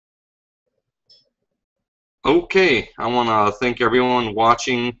Okay, I want to thank everyone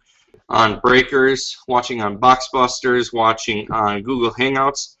watching on Breakers, watching on Boxbusters, watching on Google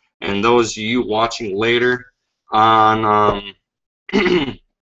Hangouts, and those of you watching later on on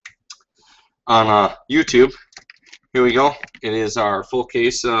YouTube. Here we go. It is our full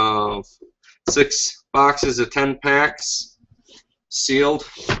case of 6 boxes of 10 packs, sealed.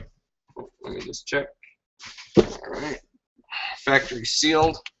 Let me just check. All right, factory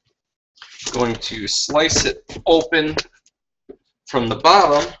sealed. Going to slice it open from the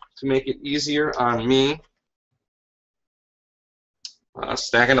bottom to make it easier on me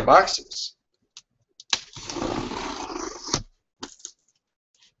stacking the boxes.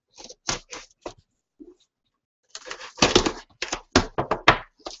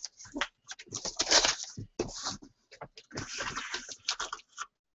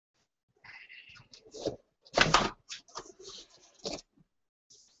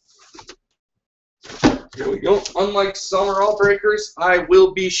 Here we go. Unlike Summer All Breakers, I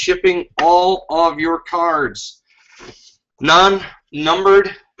will be shipping all of your cards.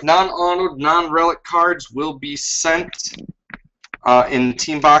 Non-numbered, non-autoed, non-relic cards will be sent in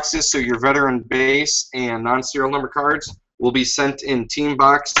team boxes, so your veteran base and non-serial number cards will be sent in team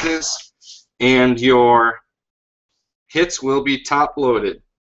boxes, and your hits will be top-loaded.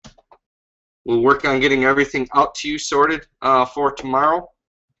 We'll work on getting everything out to you sorted for tomorrow.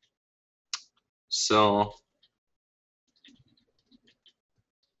 So,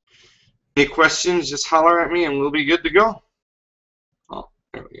 any questions, just holler at me and we'll be good to go. Oh,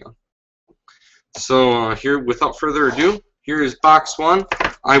 there we go. So here, without further ado, here is box 1.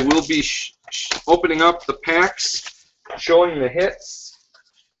 I will be opening up the packs, showing the hits.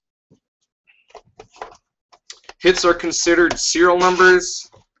 Hits are considered serial numbers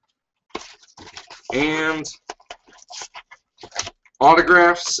and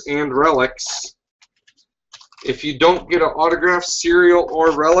autographs and relics. If you don't get an autograph, serial,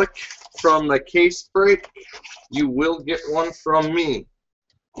 or relic from the case break, you will get one from me.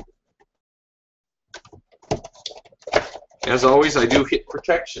 As always, I do hit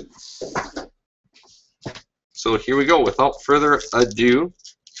protection. So here we go. Without further ado,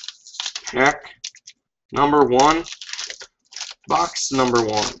 pack number 1, box number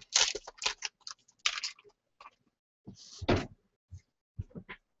 1.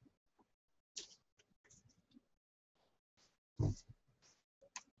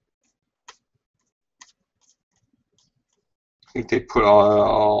 I think they put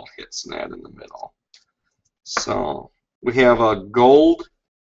all hits and that in the middle. So we have a gold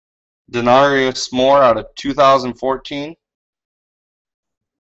Denarius Moore out of 2014.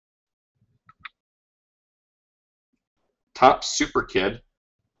 Top Super Kid.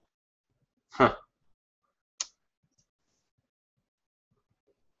 Huh.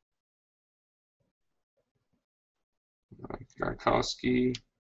 Gronkowski.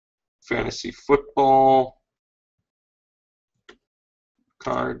 Fantasy football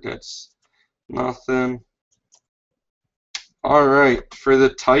card, that's nothing. Alright, for the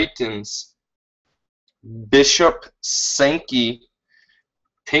Titans, Bishop Sankey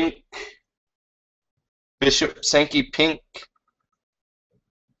pink. Bishop Sankey pink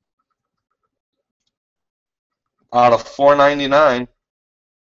out of $4.99.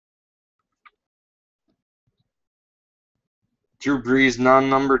 Drew Brees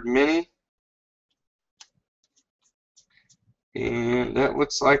non-numbered mini. And that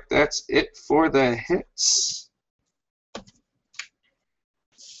looks like that's it for the hits.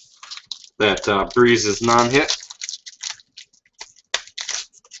 That Brees is non-hit.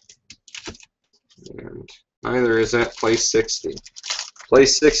 And neither is that Play 60. Play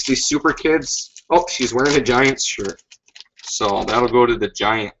 60 Super Kids. Oh, she's wearing a Giants shirt. So that'll go to the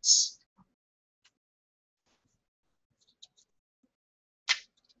Giants.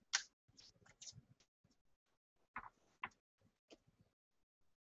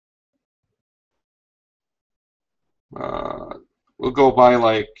 We'll go by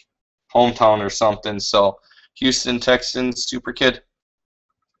like hometown or something. So Houston Texans Super Kid.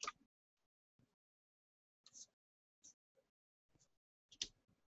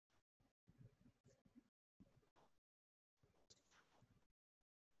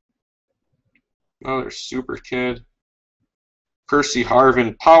 Another Super Kid. Percy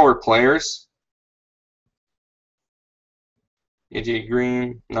Harvin Power Players. AJ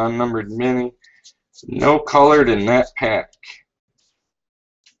Green non-numbered mini. No colored in that pack.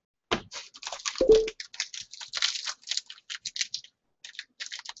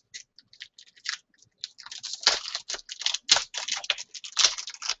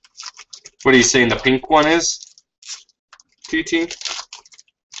 What are you saying the pink one is? TT?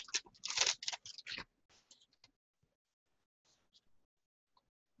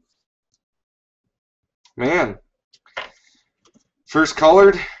 Man. First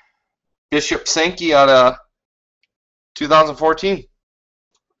colored, Bishop Sankey out of 2014.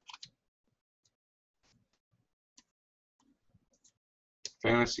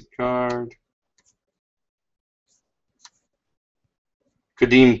 Fantasy card.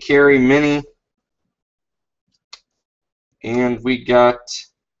 Kadeem Carey mini. And we got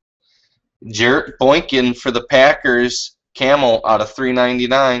Jarrett Boykin for the Packers camel out of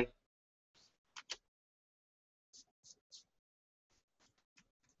 399.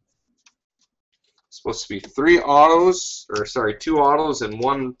 Supposed to be 2 autos and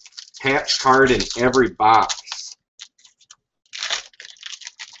 1 patch card in every box.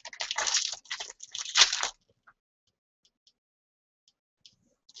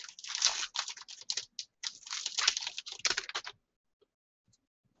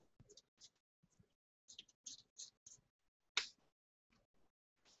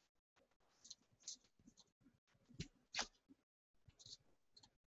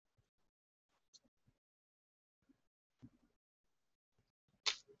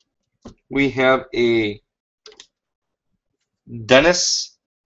 We have a Dennis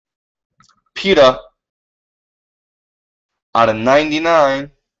Pita out of 99,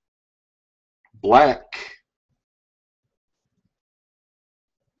 black,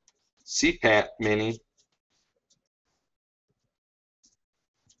 CPAT mini.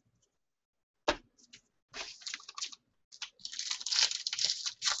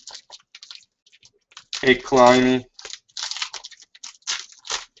 Hey, Kleiny.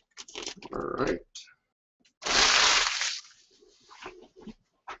 All right.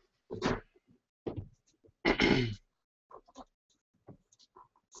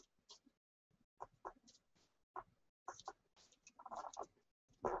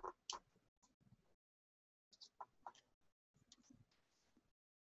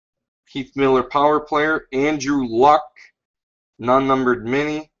 Heath Miller power player, Andrew Luck, non-numbered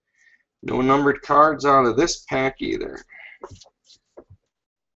mini. No numbered cards out of this pack either.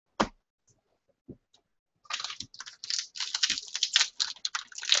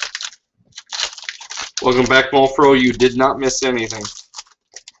 Welcome back, Molfro. You did not miss anything.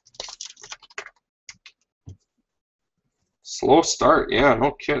 Slow start, yeah,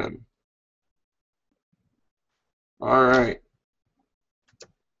 no kidding. All right.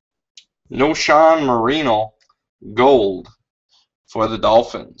 Noshan Marino, gold for the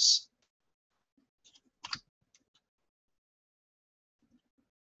Dolphins.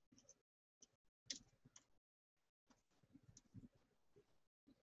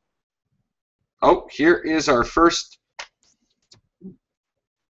 Oh, here is our first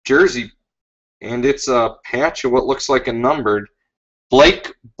jersey, and it's a patch of what looks like a numbered.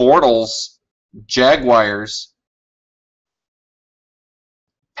 Blake Bortles, Jaguars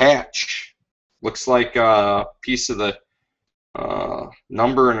patch. Looks like a piece of the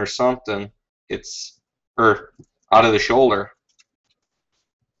numbering or something. It's out of the shoulder.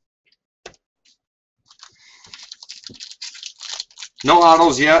 No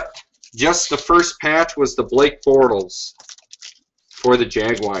autos yet. Just the first patch was the Blake Bortles for the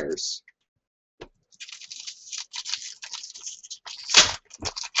Jaguars.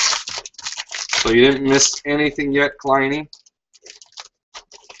 So you didn't miss anything yet, Kleiny?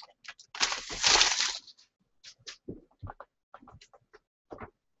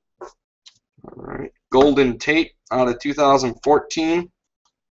 All right. Golden Tate out of 2014.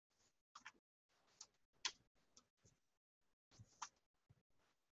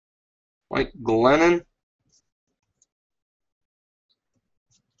 Mike Glennon,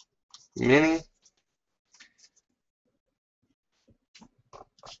 mini.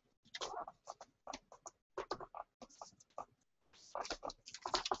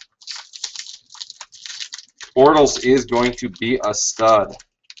 Bortles is going to be a stud.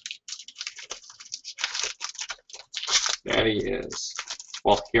 That he is.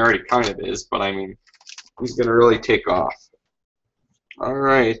 Well, he already kind of is, but I mean, he's going to really take off. All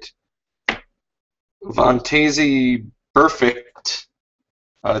right. Vontaze Perfect,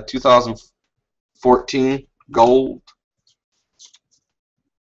 2014, gold.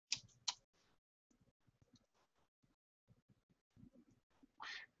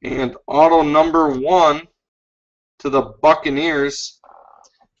 And auto number 1 to the Buccaneers,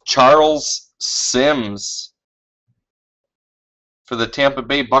 Charles Sims for the Tampa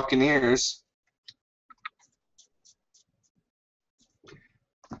Bay Buccaneers.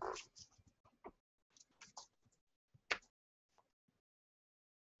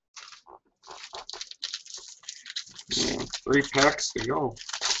 Yeah, 3 packs to go.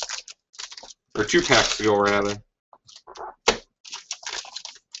 Or 2 packs to go, rather.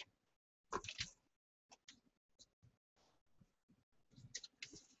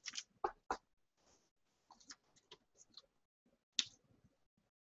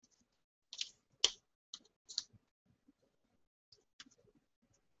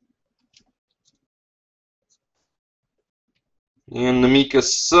 and Namika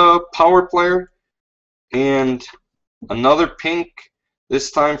Suh, power player, and another pink,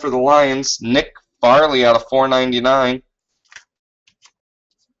 this time for the Lions, Nick Farley out of 499.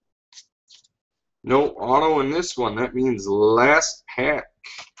 No auto in this one. That means last pack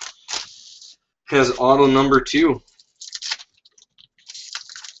has auto number 2.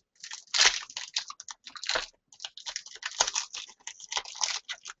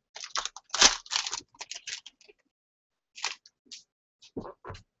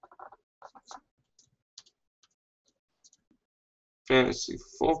 Fantasy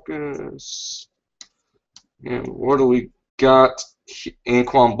Focus. And what do we got?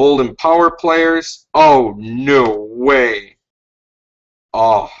 Anquan Boldin power players. Oh, no way.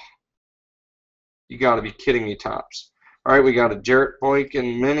 Oh, you got to be kidding me, Topps. All right, we got a Jarrett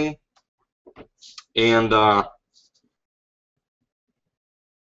Boykin mini. And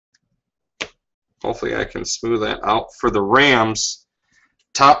hopefully I can smooth that out. For the Rams,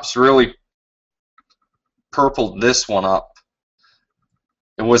 Topps really purpled this one up.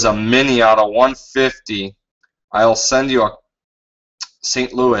 It was a mini out of 150. I'll send you a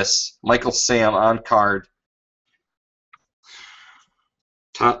St. Louis, Michael Sam on card.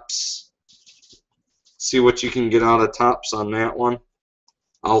 Topps. See what you can get out of Topps on that one.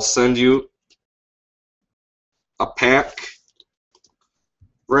 I'll send you a pack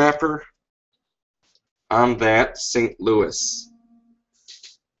wrapper on that St. Louis.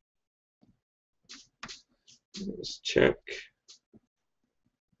 Let's check.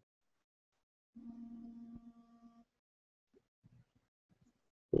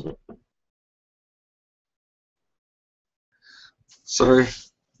 Sorry,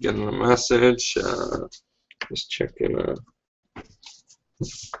 getting a message. Just checking.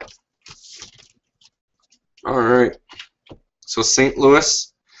 All right. So St.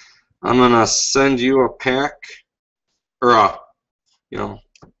 Louis, I'm gonna send you a pack or a,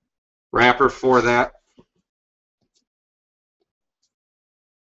 wrapper for that.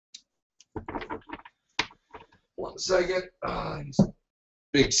 One second. These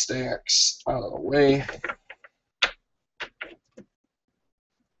big stacks out of the way.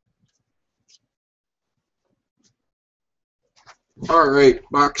 All right,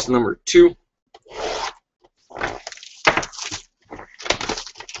 box number 2.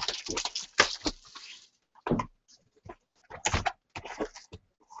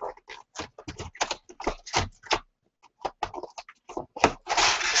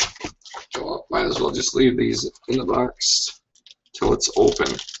 Well, might as well just leave these in the box till it's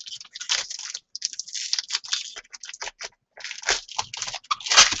open.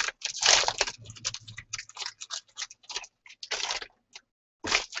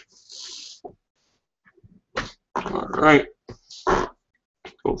 Alright,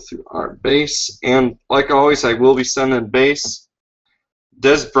 go through our base, and like always, I will be sending base.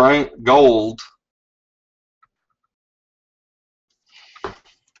 Des Bryant Gold.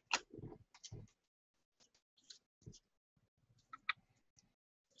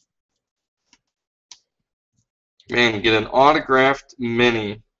 Man, get an autographed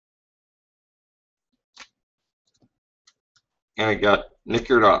mini. And I got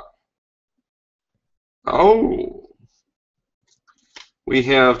nickered up. Oh. We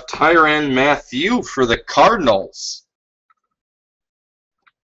have Tyrann Mathieu for the Cardinals.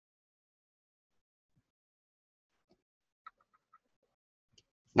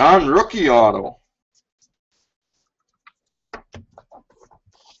 Non-rookie auto.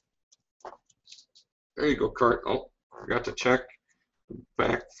 There you go, Cart. Oh, forgot to check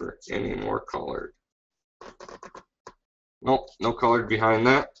back for any more colored. Nope, no colored behind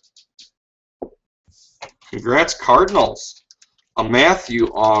that. Congrats, Cardinals. A Mathieu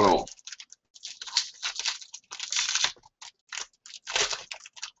auto.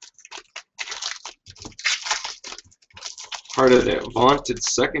 Part of that vaunted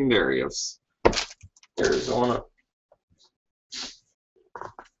secondary of Arizona.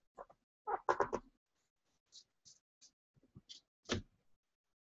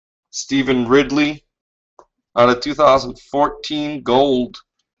 Stephen Ridley out of 2014 gold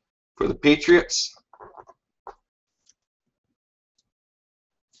for the Patriots.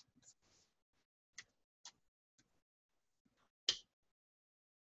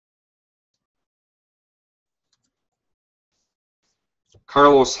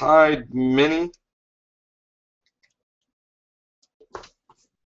 Carlos Hyde mini.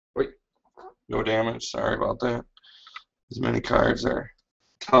 Wait, no damage. Sorry about that. As many cards are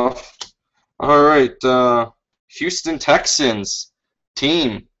tough. All right, Houston Texans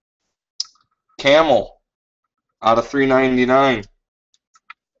team. Camel out of 399.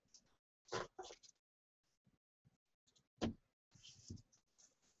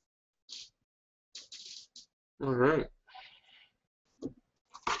 All right.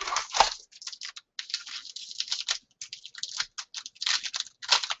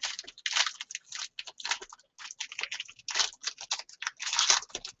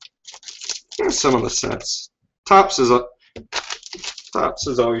 Here's some of the sets. Topps has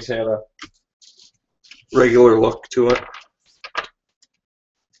always had a regular look to it.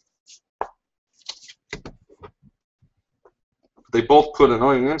 They both put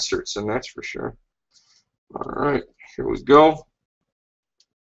annoying inserts in, that's for sure. All right, here we go.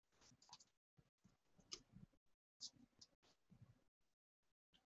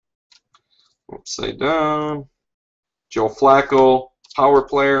 Upside down. Joe Flacco, power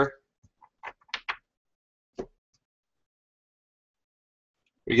player.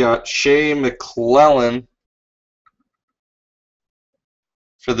 We got Shea McClellin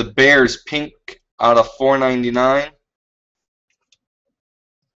for the Bears, pink out of 499.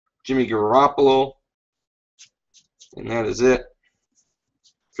 Jimmy Garoppolo, and that is it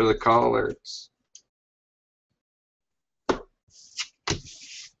for the Collards.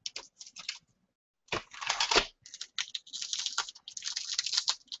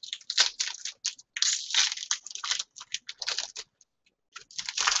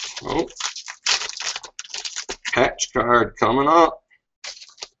 Oh, patch card coming up.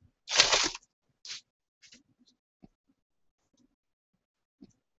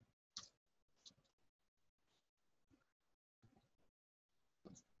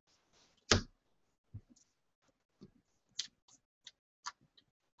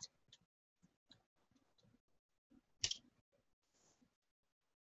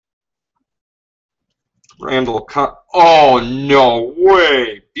 Randall oh, no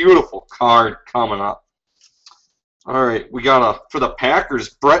way. Beautiful card coming up. All right, we got for the Packers,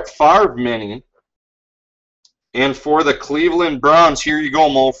 Brett Favre mini. And for the Cleveland Browns, here you go,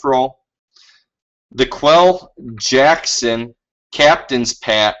 Mofro. DeQuell Jackson, captain's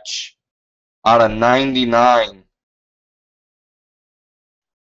patch out of 99.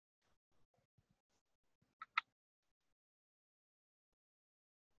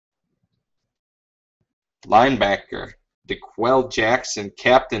 Linebacker, DeQuell Jackson,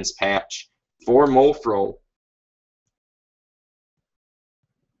 captain's patch for Mofro.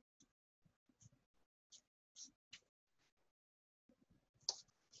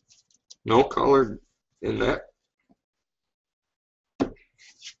 No color in that.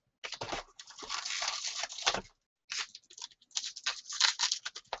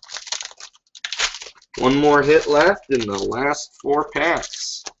 One more hit left in the last 4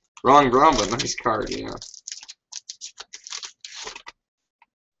 packs. Wrong drum, but nice card, yeah.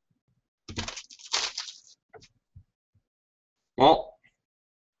 Well,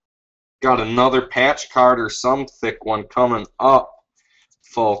 got another patch card or some thick one coming up,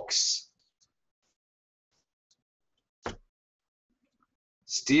 folks.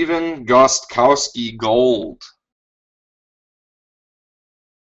 Steven Gostkowski gold.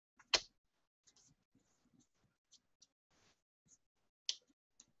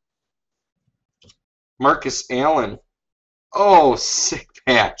 Marcus Allen. Oh, sick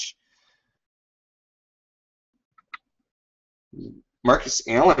patch. Marcus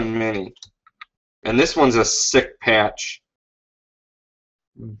Allen mini. And this one's a sick patch.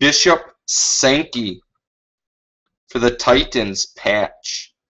 Bishop Sankey for the Titans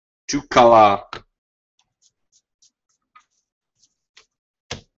patch. 2 color.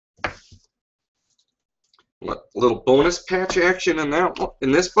 What little bonus patch action in that one,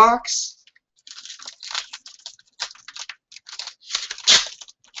 in this box?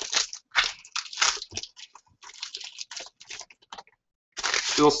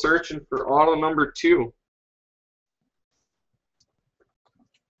 Still searching for auto number 2.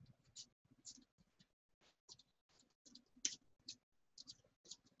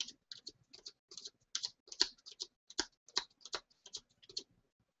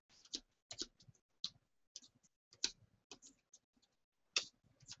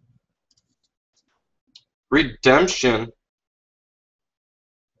 Redemption.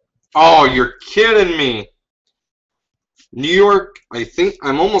 Oh, you're kidding me. New York,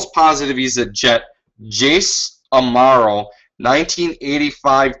 I'm almost positive he's a Jet. Jace Amaro,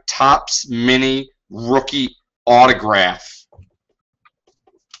 1985 Topps Mini Rookie Autograph.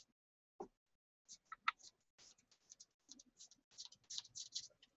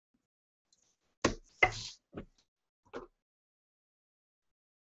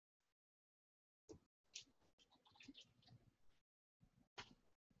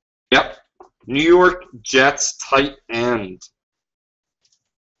 Yep. New York Jets tight end.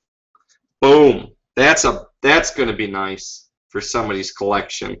 Boom. That's going to be nice for somebody's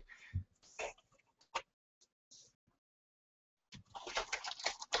collection.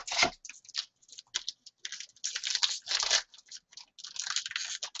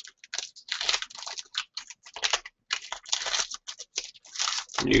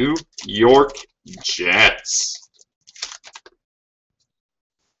 New York Jets.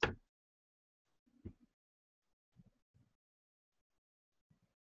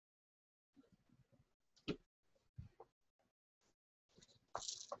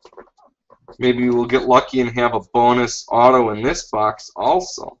 Maybe we'll get lucky and have a bonus auto in this box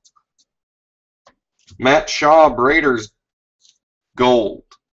also. Matt Schaub, Raiders, gold.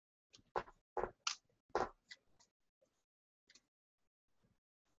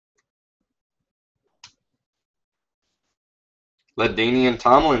 LaDainian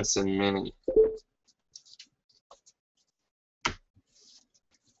Tomlinson, mini.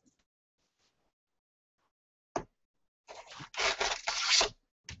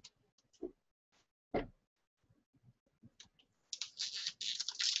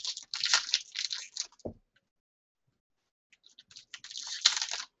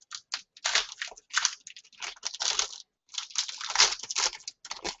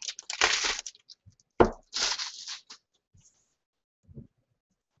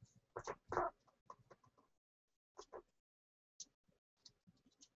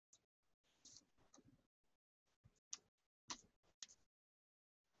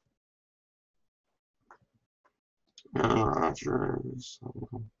 Rodgers.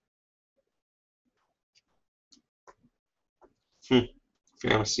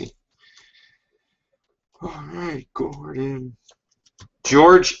 Fantasy. Alright, Gordon.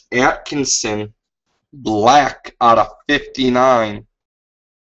 George Atkinson, black out of 59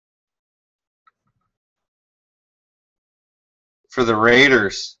 for the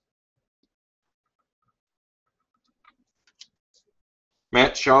Raiders.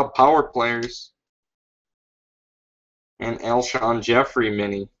 Matt Schaub, power players. And Alshon Jeffrey,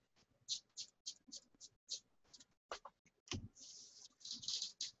 mini.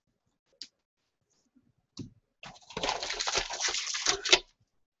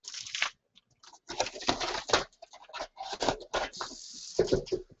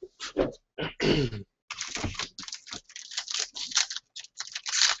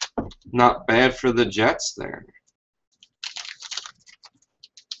 Not bad for the Jets there.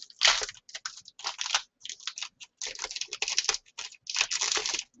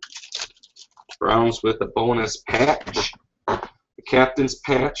 Browns with a bonus patch. The captain's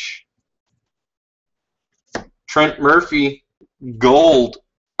patch. Trent Murphy, gold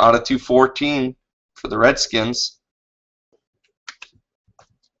out of 214 for the Redskins.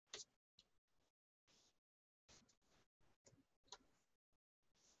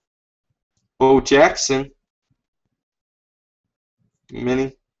 Bo Jackson,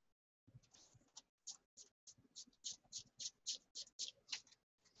 mini.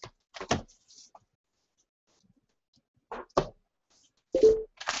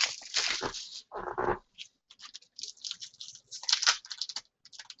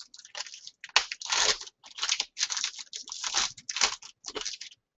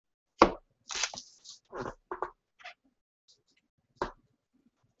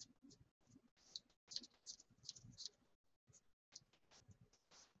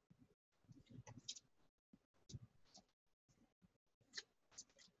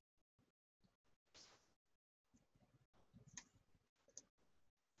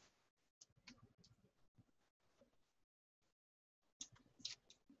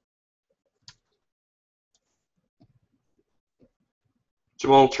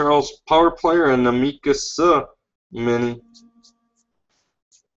 Jamal Charles, power player, and Namika Suh, mini.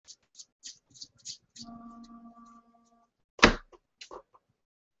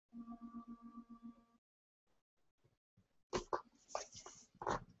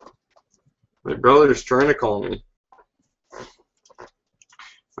 My brother's trying to call me.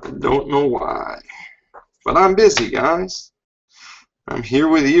 I don't know why. But I'm busy, guys. I'm here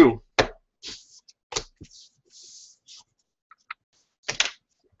with you.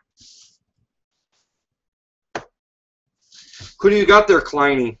 Who do you got there,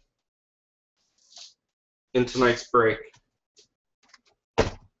 Kleiny, in tonight's break?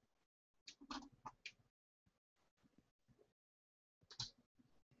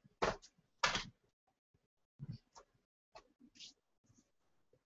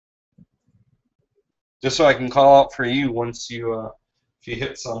 Just so I can call out for you once you, if you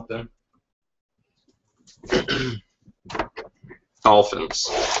hit something. Dolphins.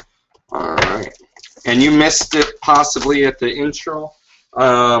 All right. And you missed it possibly at the intro.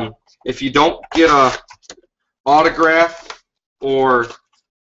 If you don't get a autograph or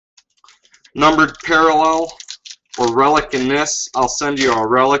numbered parallel or relic in this, I'll send you a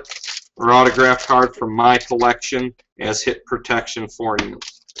relic or autograph card from my collection as hit protection for you.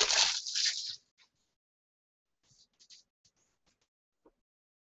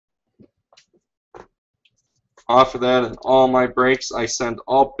 off of that, and all my breaks I send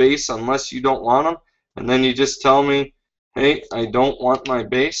all base unless you don't want them, and then you just tell me, hey, I don't want my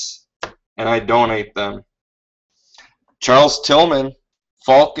base, and I donate them. Charles Tillman,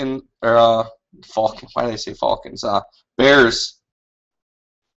 Falcon, or Falcon, why did I say Falcons? Bears,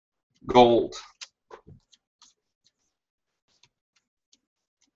 gold.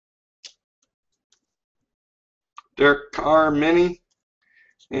 Derek Carr, mini,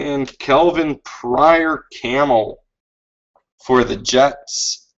 and Kelvin Pryor, camo for the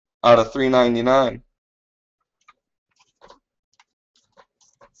Jets out of $3.99.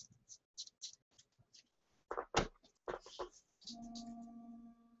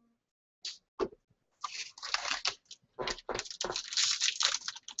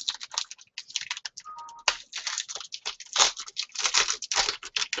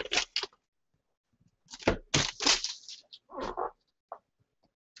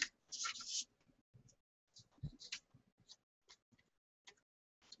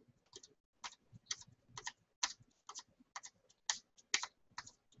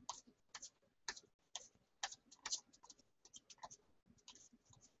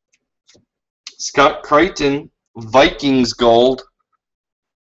 Scott Crichton, Vikings gold.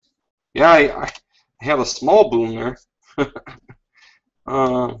 Yeah, I had a small boom there.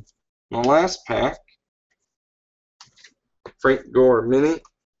 The last pack, Frank Gore mini.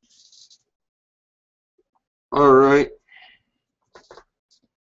 All right.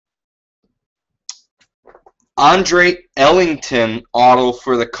 Andre Ellington auto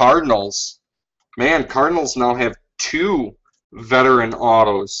for the Cardinals. Man, Cardinals now have 2 veteran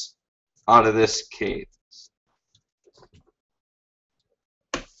autos out of this case.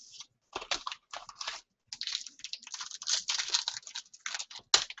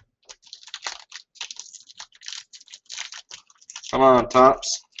 Come on,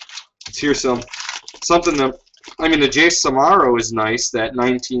 Topps. Let's hear something that, I mean, the Jace Samaro is nice, that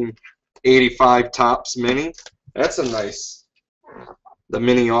 1985 Topps mini. That's a nice, the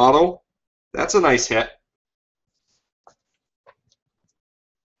mini auto. That's a nice hit.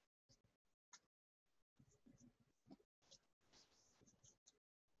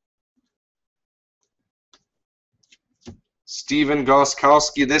 Steven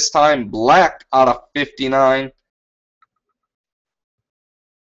Gostkowski, this time black out of 59.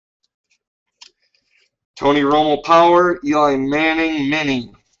 Tony Romo Power, Eli Manning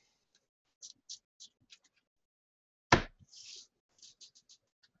mini.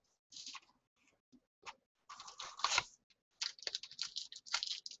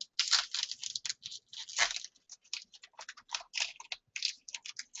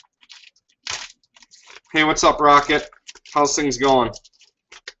 Hey, what's up, Rocket? How's things going?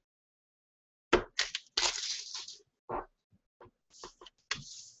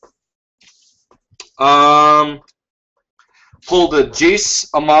 Pulled a Jace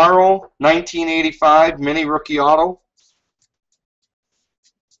Amaro 1985 mini rookie auto.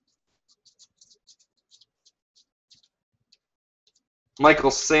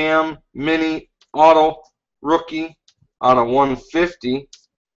 Michael Sam mini auto rookie out of 150.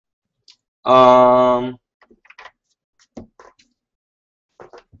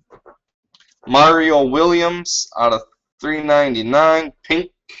 Mario Williams out of 399,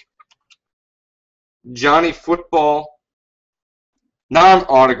 pink. Johnny Football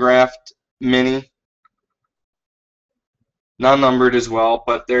non-autographed mini, non-numbered as well,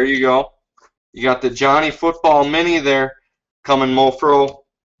 but there you go. You got the Johnny Football mini there coming, Mofro.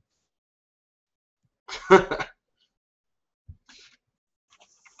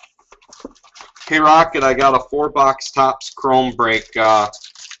 Hey Rocket, I got a 4-box Topps Chrome break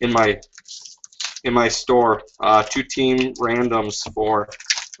in my store. 2-team randoms for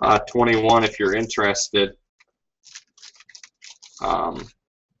 21 if you're interested.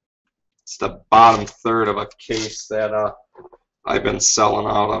 It's the bottom third of a case that I've been selling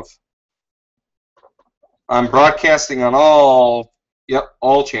out of. I'm broadcasting on all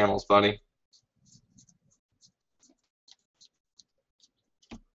channels, buddy.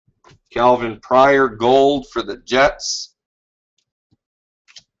 Calvin Pryor gold for the Jets.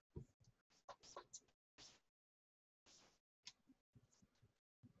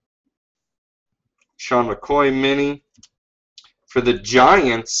 Sean McCoy mini. For the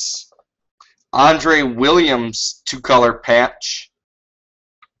Giants, Andre Williams 2-color patch.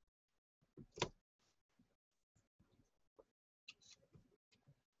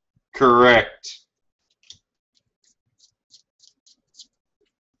 Correct.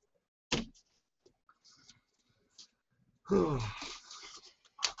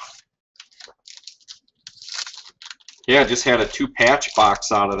 Yeah, just had a 2-patch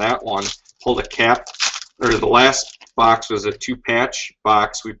box out of that one. Pulled a cap or the last box was a 2-patch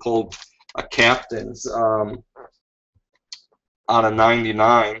box. We pulled a captain's out of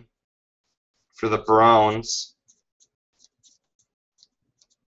 99 for the Browns.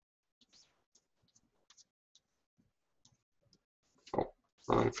 Oh,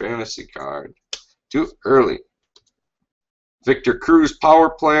 wrong fantasy card. Too early. Victor Cruz,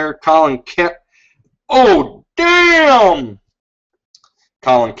 power player. Colin Oh, damn!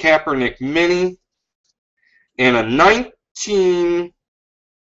 Colin Kaepernick mini. And a 19.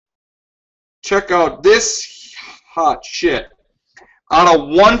 Check out this hot shit. Out of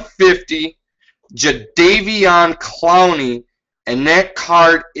 150, Jadeveon Clowney. And that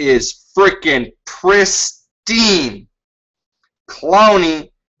card is freaking pristine. Clowney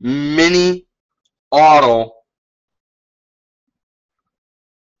mini auto.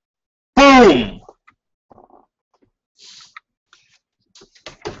 Boom!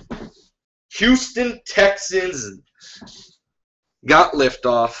 Houston Texans got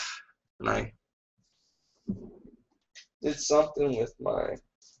liftoff, and I did something with my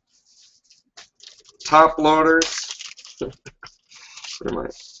top loaders. Where am I?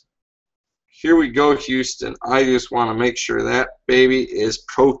 Here we go, Houston. I just want to make sure that baby is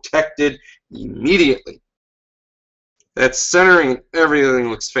protected immediately. That centering, everything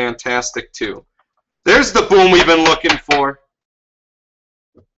looks fantastic too. There's the boom we've been looking for.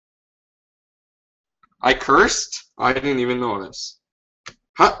 I cursed? I didn't even notice.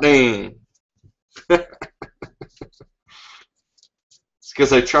 Hot dang. It's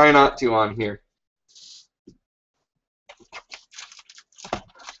because I try not to on here.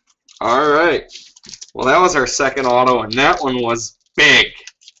 Alright. Well, that was our second auto, and that one was big.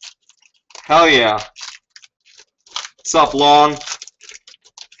 Hell yeah. What's up, Long?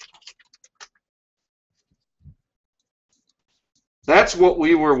 That's what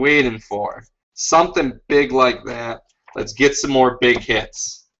we were waiting for. Something big like that. Let's get some more big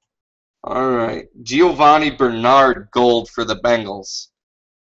hits. Alright. Giovanni Bernard gold for the Bengals.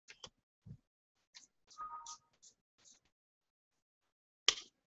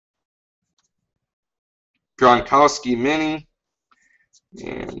 Gronkowski mini.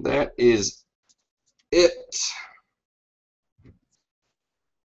 And that is it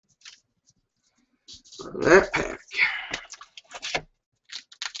for that pack.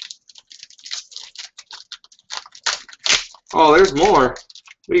 Oh, there's more.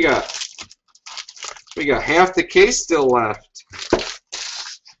 We got half the case still left.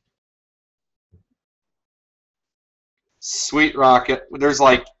 Sweet Rocket. There's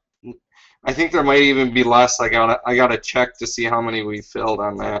like, I think there might even be less. I gotta check to see how many we filled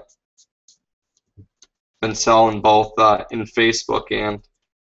on that. Been selling both in Facebook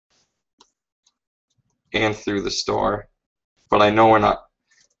and through the store, but I know we're not.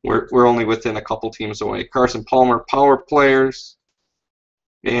 We're only within a couple teams away. Carson Palmer, power players,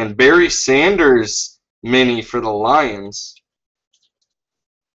 and Barry Sanders mini for the Lions.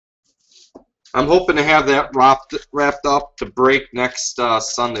 I'm hoping to have that wrapped up to break next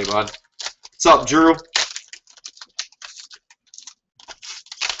Sunday, bud. What's up, Drew?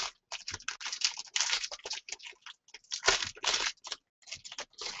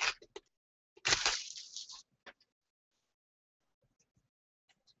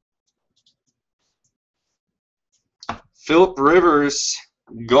 Phillip Rivers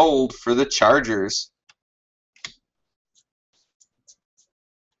gold for the Chargers.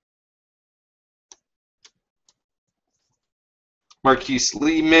 Marquise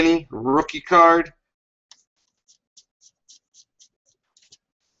Lee mini rookie card.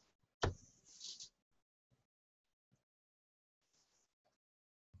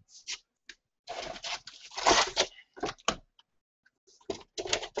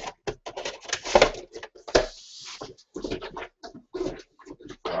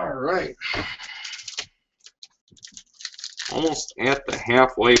 All right. Almost at the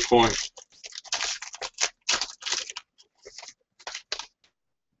halfway point.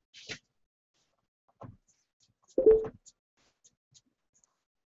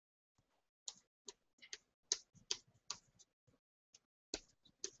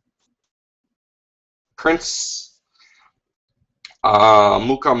 Prince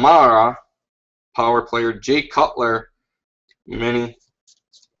Mukamara, power player. Jay Cutler mini.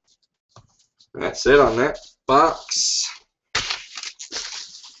 That's it on that box.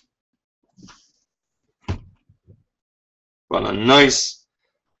 But a nice,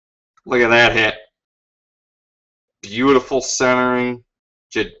 look at that hit. Beautiful centering.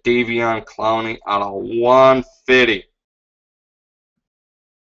 Jadeveon Clowney out of 150.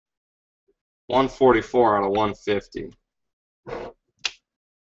 144 out of 150.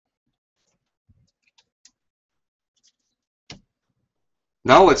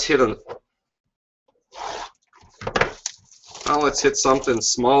 Now let's hit something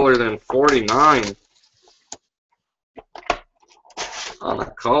smaller than 49 on a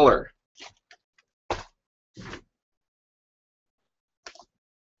color.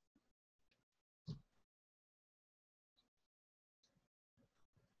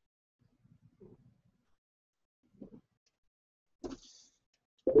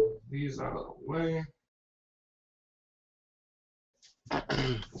 These out of the way.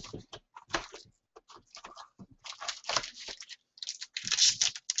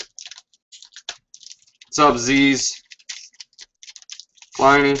 What's up, Z's?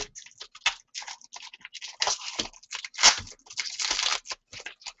 Pliny.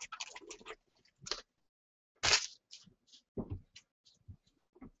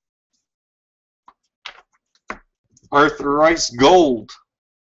 Arthur Rice Gold.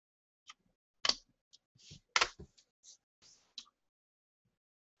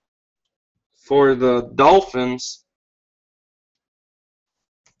 For the Dolphins.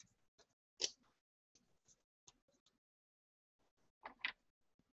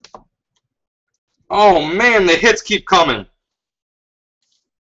 Oh man, the hits keep coming.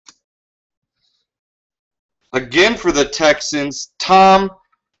 Again for the Texans, Tom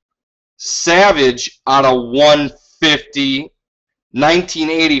Savage out of 150.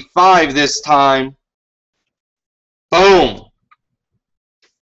 1985 this time. Boom.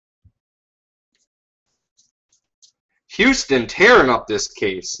 Houston tearing up this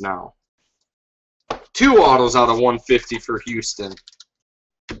case now. 2 autos out of 150 for Houston.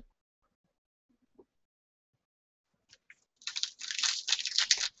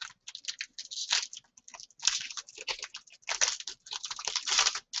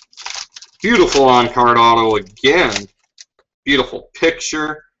 Beautiful on-card auto again. Beautiful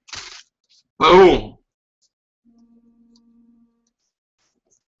picture. Boom.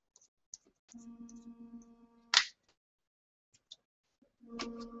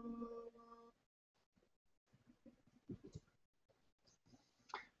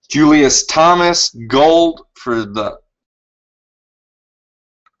 Julius Thomas, gold for the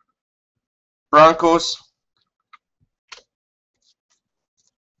Broncos.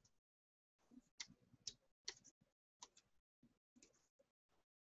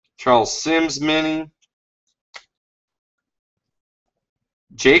 Charles Sims mini.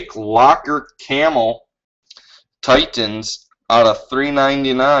 Jake Locker Camel, Titans out of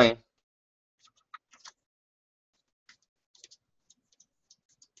 399.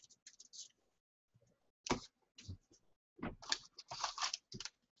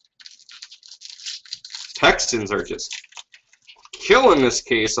 Texans are just killing this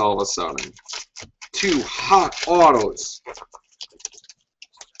case all of a sudden. 2 hot autos.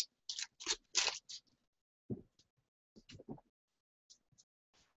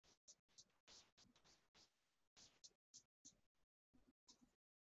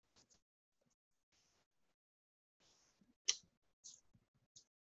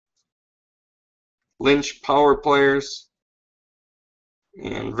 Lynch Power Players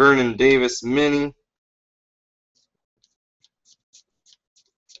and Vernon Davis mini.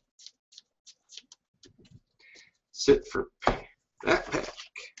 Sit for that pack.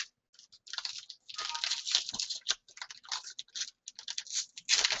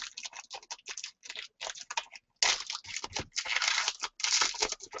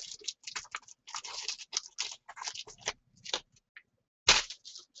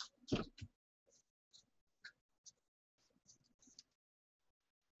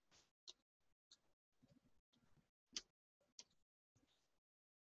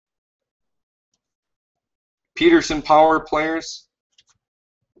 Peterson Power Players.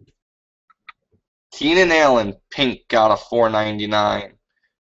 Keenan Allen, pink out of 499.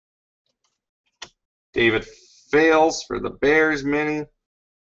 David Fales for the Bears mini.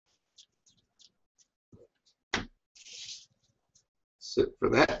 Sit for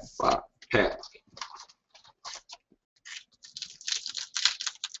that pack.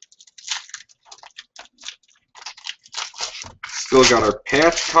 Still got our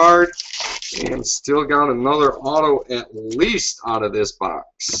patch card. And still got another auto at least out of this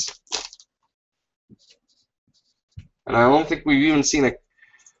box. And I don't think we've even seen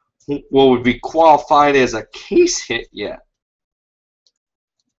what would be qualified as a case hit yet.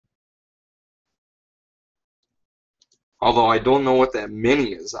 Although I don't know what that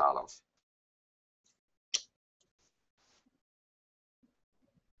mini is out of.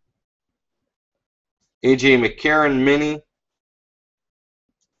 A.J. McCarron mini.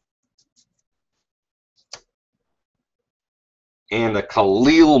 And a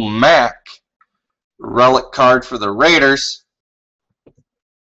Khalil Mack relic card for the Raiders.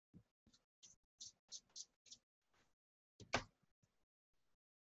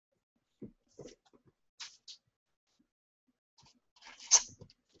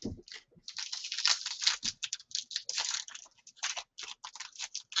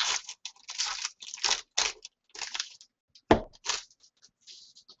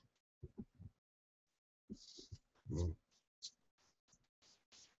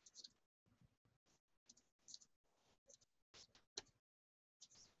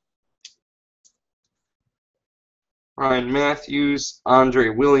 Ryan Matthews, Andre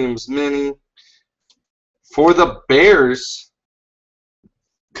Williams mini. For the Bears,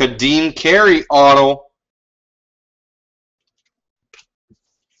 Kadeem Carey auto.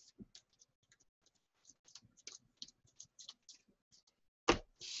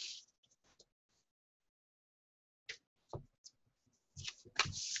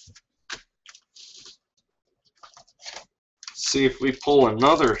 See if we pull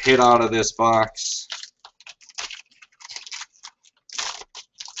another hit out of this box.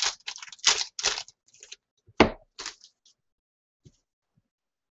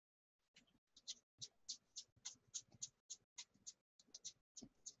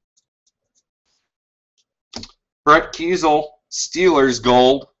 Brett Keisel, Steelers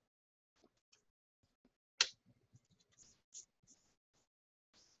gold.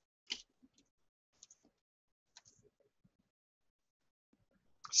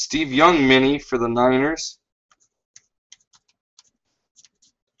 Steve Young mini for the Niners.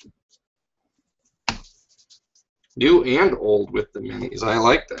 New and old with the minis. I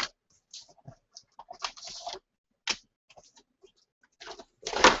like that.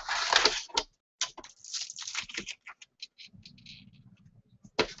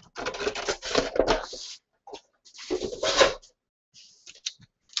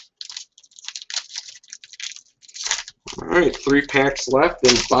 All right, 3 packs left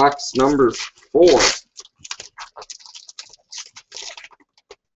in box number 4.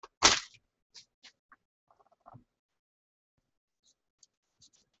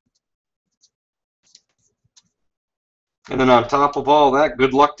 And then on top of all that,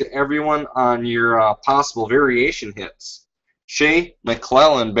 good luck to everyone on your possible variation hits. Shea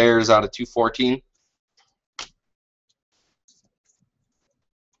McClellan Bears out of 214.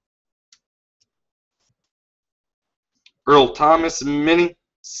 Earl Thomas mini,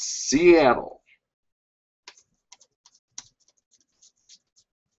 Seattle.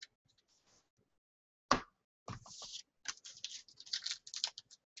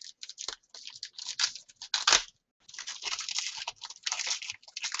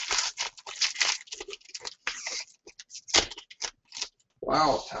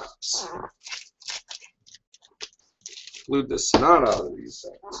 Wow, Tops. Flew the snot out of these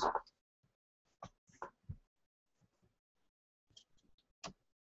things.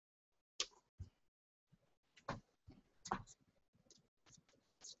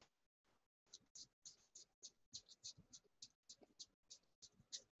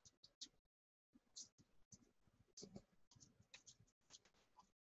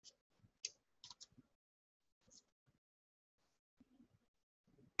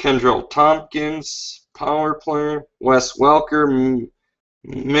 Kendrell Tompkins, power player. Wes Welker,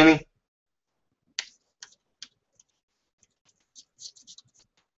 mini.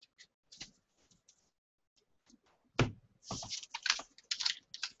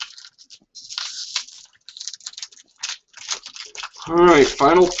 All right,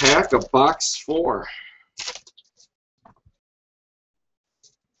 final pack of box 4.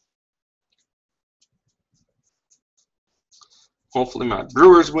 Hopefully my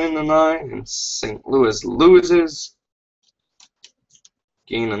Brewers win tonight and St. Louis loses.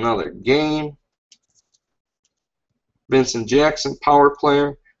 Gain another game. Vincent Jackson, power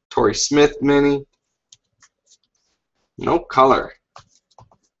player. Torrey Smith mini. No color.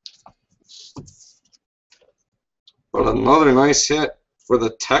 But another nice hit for the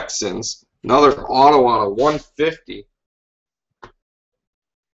Texans. Another auto out of 150.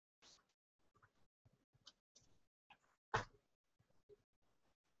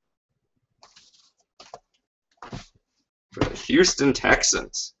 For the Houston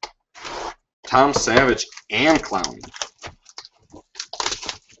Texans. Tom Savage and Clowney.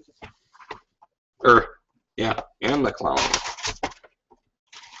 Yeah, and the Clowney.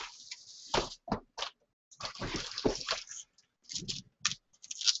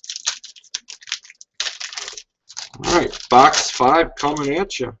 All right, box 5 coming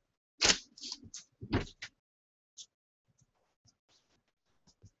at you.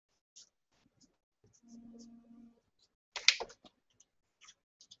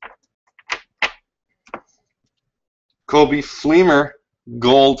 Kobe Fleemer,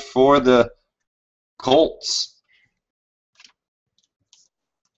 gold for the Colts.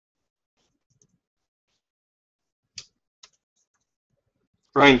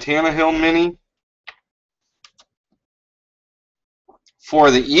 Ryan Tannehill mini.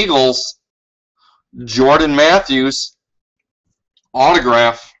 For the Eagles, Jordan Matthews,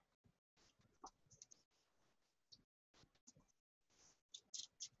 autograph.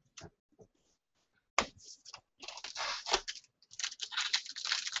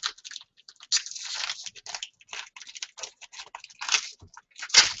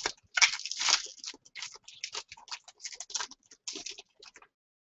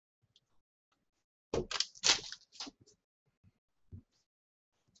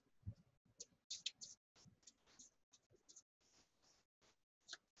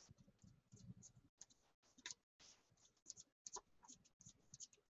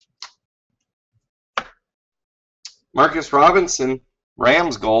 Marcus Robinson,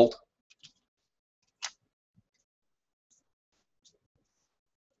 Rams gold.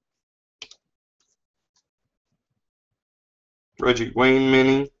 Reggie Wayne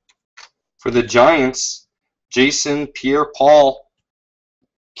mini. For the Giants, Jason Pierre-Paul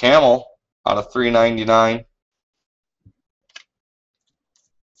Camel out of 399.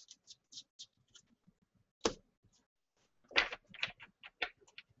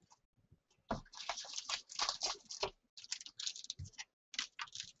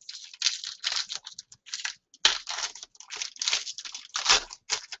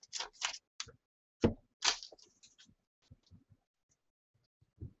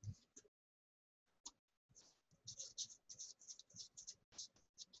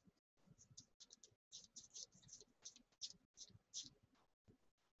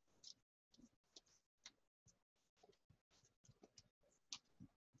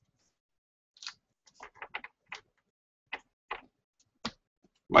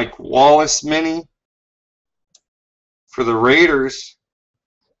 Mike Wallace mini. For the Raiders,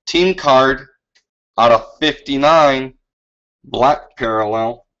 team card out of 59, black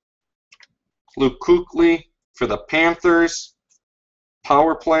parallel. Luke Kuechly for the Panthers,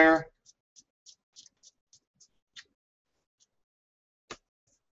 power player.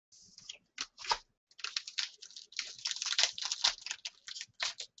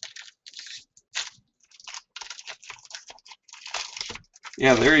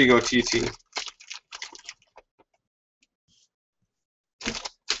 Yeah, there you go, TT.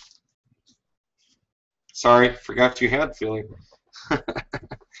 Sorry, forgot you had Philly.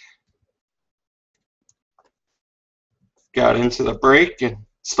 Got into the break and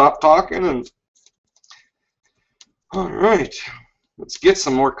stopped talking, and all right, let's get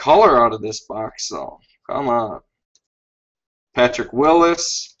some more color out of this box. So come on, Patrick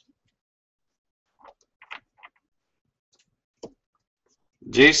Willis,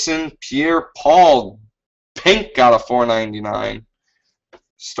 Jason Pierre-Paul, pink out of 499.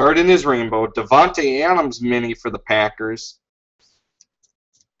 Starting his rainbow. Devontae Adams mini for the Packers.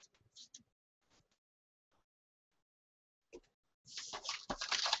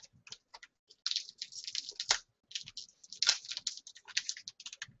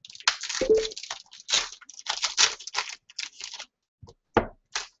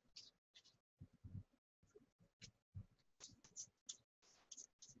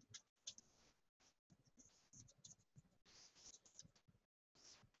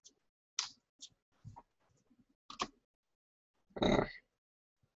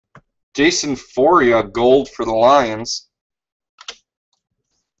 Jason Foria, gold for the Lions.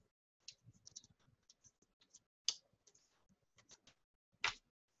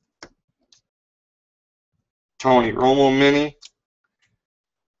 Tony Romo mini.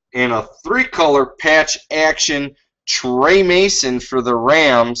 And a 3-color patch action Trey Mason for the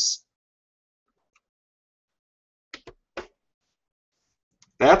Rams.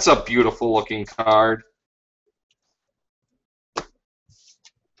 That's a beautiful looking card.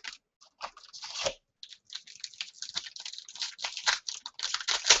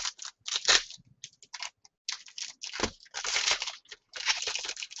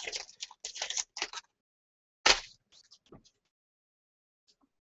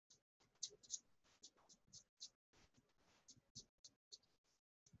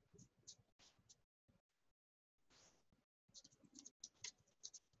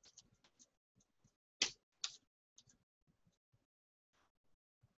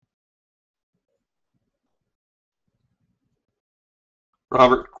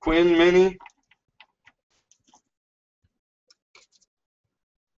 Robert Quinn mini.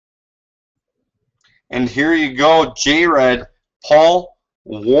 And here you go, J-Red, Paul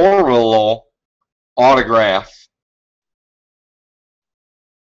Warrilow autograph.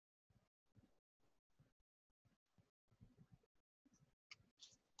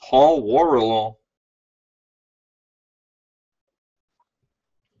 Paul Warrilow.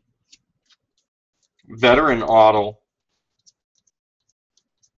 Veteran auto.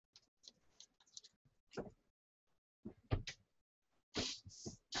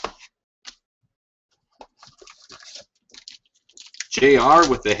 JR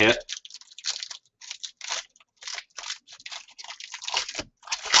with the hit.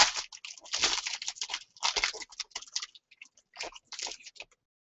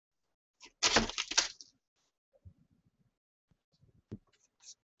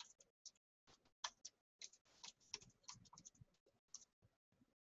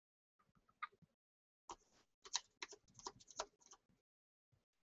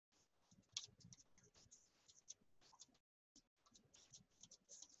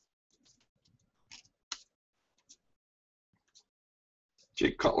 Jay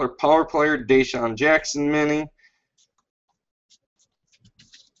Cutler Power Player, Deshaun Jackson Mini.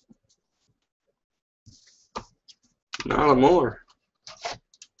 Not a more.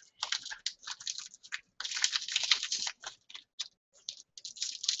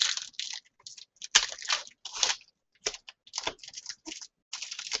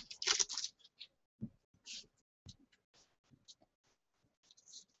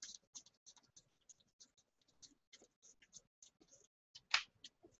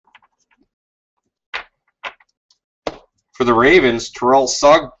 For the Ravens, Terrell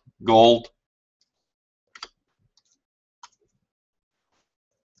Sugg Gold.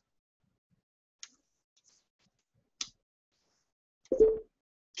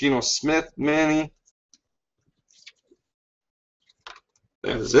 Geno Smith Mini.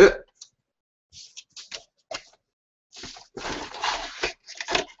 That is it.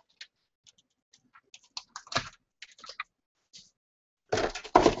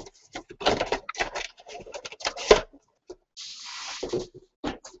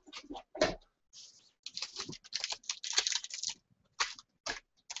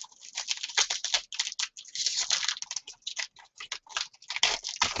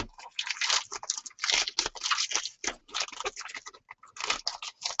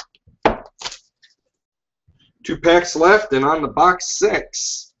 Two packs left, and on the box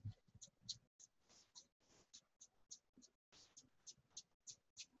 6.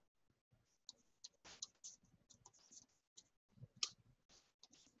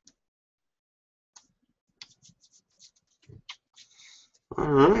 All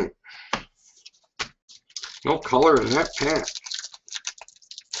right. No color in that pack.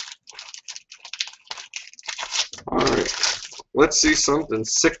 All right. Let's see something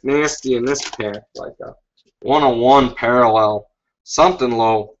sick nasty in this pack, like a 101 parallel. Something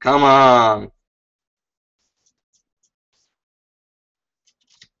low. Come on.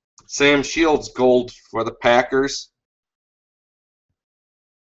 Sam Shields Gold for the Packers.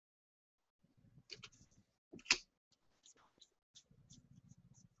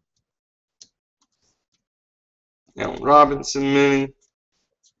 Allen Robinson Mini.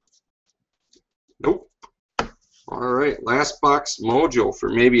 Nope. All right, last box mojo for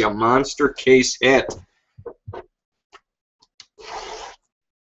maybe a monster case hit.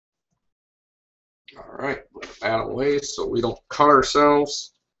 All right, put that away so we don't cut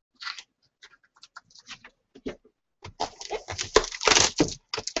ourselves.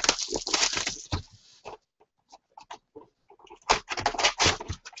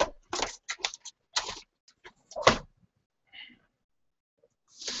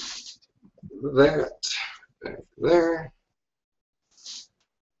 That back there.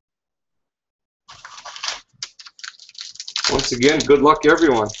 Once again, good luck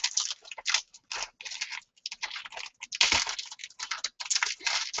everyone.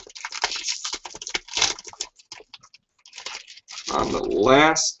 On the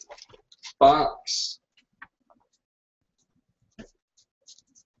last box.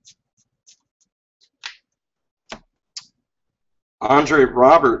 Andre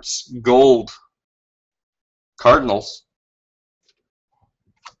Roberts Gold Cardinals.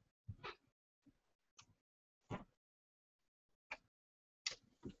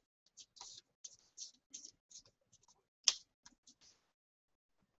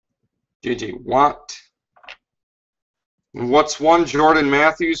 J.J. Watt. What's one Jordan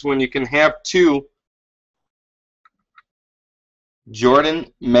Matthews when you can have two?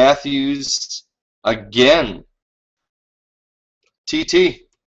 Jordan Matthews again. TT.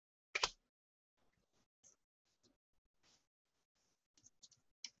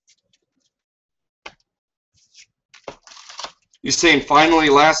 You saying finally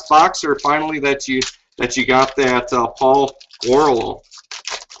last box, or finally that you got that Paul Warlow?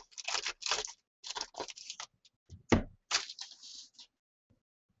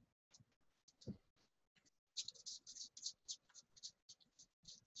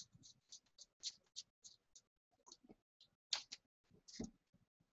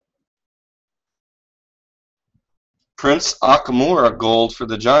 Prince Akamura Gold for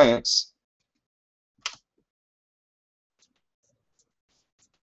the Giants.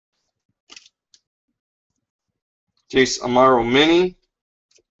 Jace Amaro Mini.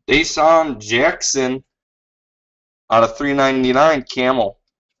 Deshaun Jackson out of 399 Camel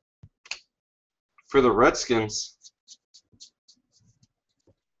for the Redskins.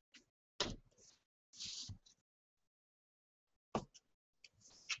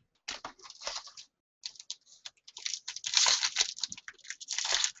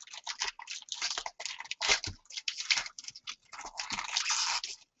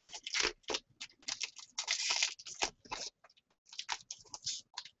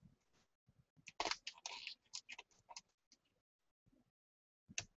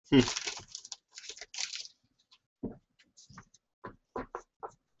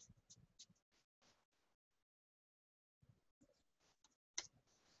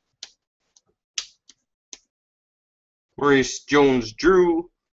 Maurice Jones-Drew,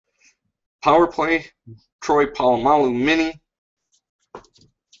 Power Play, Troy Polamalu Mini.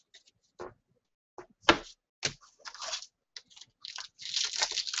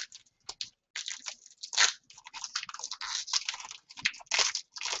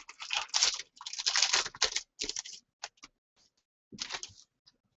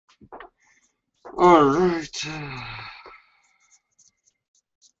 All right.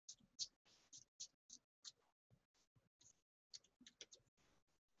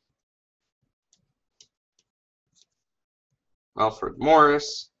 Alfred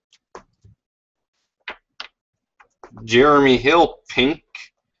Morris. Jeremy Hill pink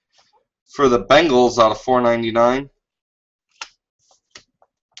for the Bengals out of $4.99.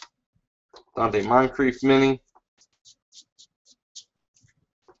 Dante Moncrief mini.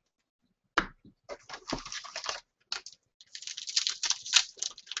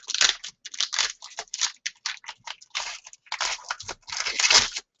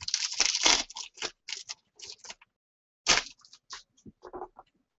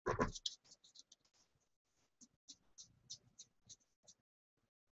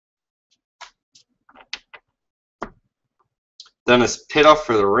 Dennis Pitta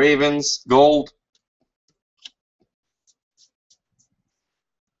for the Ravens, gold.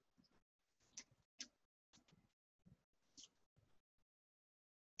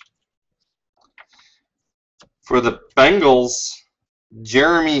 For the Bengals,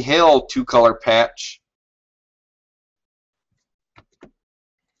 Jeremy Hill, 2-color patch.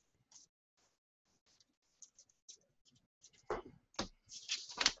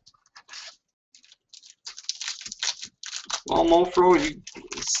 Well, Mofro,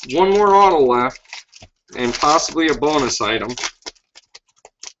 one more auto left, and possibly a bonus item.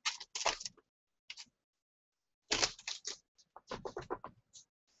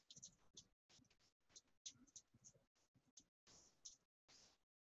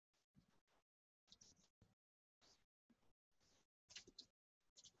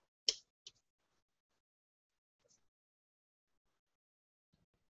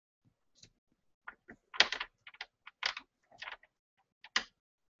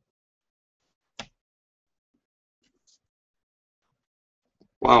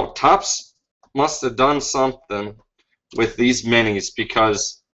 Wow, Topps must have done something with these minis,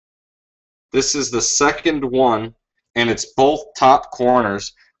 because this is the second one and it's both top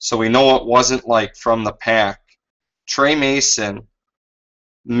corners, so we know it wasn't like from the pack. Trey Mason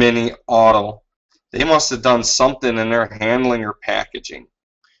mini auto. They must have done something in their handling or packaging,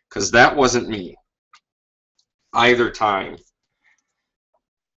 because that wasn't me either time.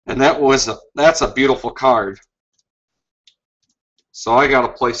 And that's a beautiful card. So I got to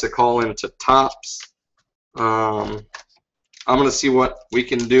place a call into Topps. I'm going to see what we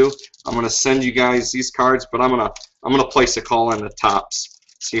can do. I'm going to send you guys these cards, but I'm going to place a call into Topps.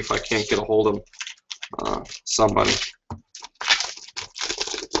 See if I can't get a hold of somebody.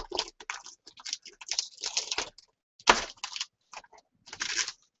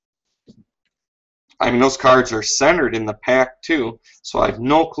 I mean, those cards are centered in the pack too, so I have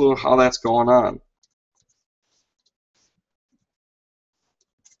no clue how that's going on.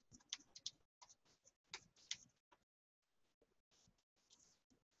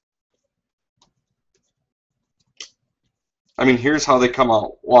 I mean, here's how they come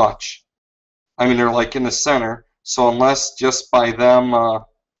out. Watch. I mean, they're like in the center, so unless just by them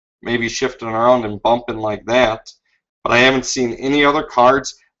maybe shifting around and bumping like that, but I haven't seen any other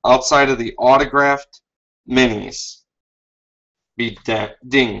cards outside of the autographed minis be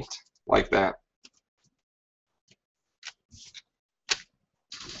dinged like that.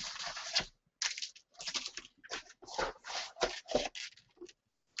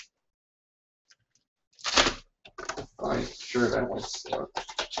 I'm sure that was.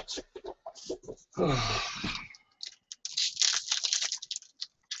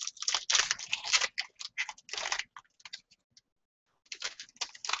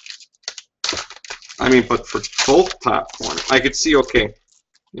 I mean, but for both top corners, I could see, okay,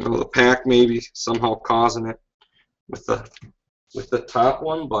 you know, the pack maybe somehow causing it with the top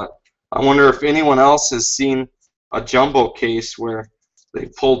one, but I wonder if anyone else has seen a jumbo case where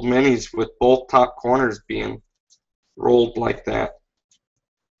they pulled minis with both top corners being rolled like that.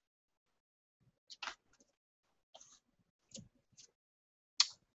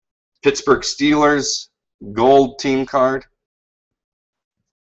 Pittsburgh Steelers gold team card.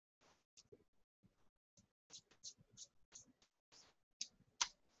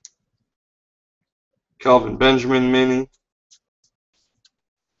 Kelvin Benjamin mini.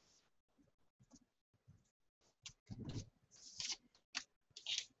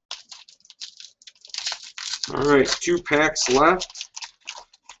 Alright, 2 packs left.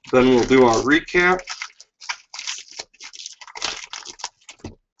 Then we'll do our recap.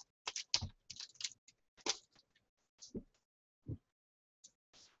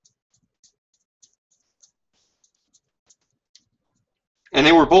 And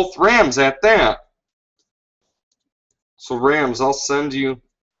they were both Rams at that. So Rams, I'll send you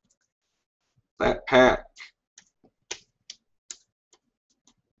that pack.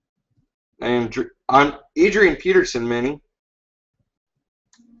 And on Adrian Peterson mini.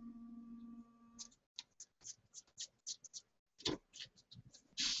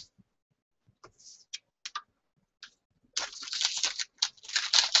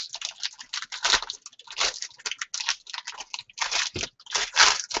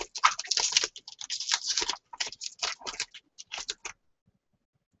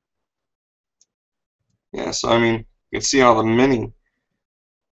 Yeah, so I mean, you can see how the mini,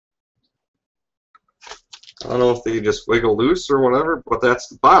 I don't know if they just wiggle loose or whatever, but that's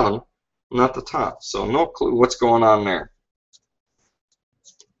the bottom, not the top. So no clue what's going on there.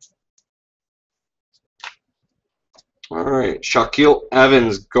 Alright, Shaquille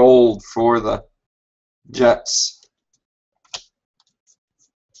Evans gold for the Jets.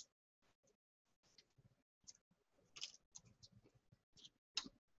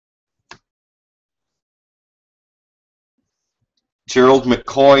 Gerald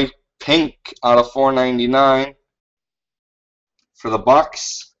McCoy pink out of 499 for the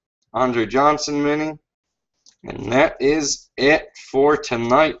Bucks. Andre Johnson mini. And that is it for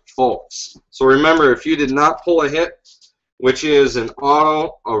tonight, folks. So remember, if you did not pull a hit, which is an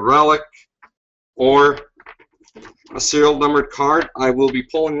auto, a relic, or a serial numbered card, I will be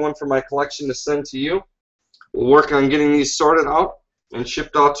pulling one for my collection to send to you. We'll work on getting these sorted out and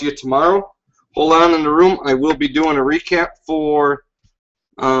shipped out to you tomorrow. Hold on in the room. I will be doing a recap for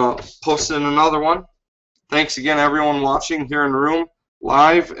posting another one. Thanks again, everyone watching here in the room,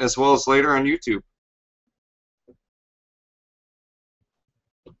 live, as well as later on YouTube.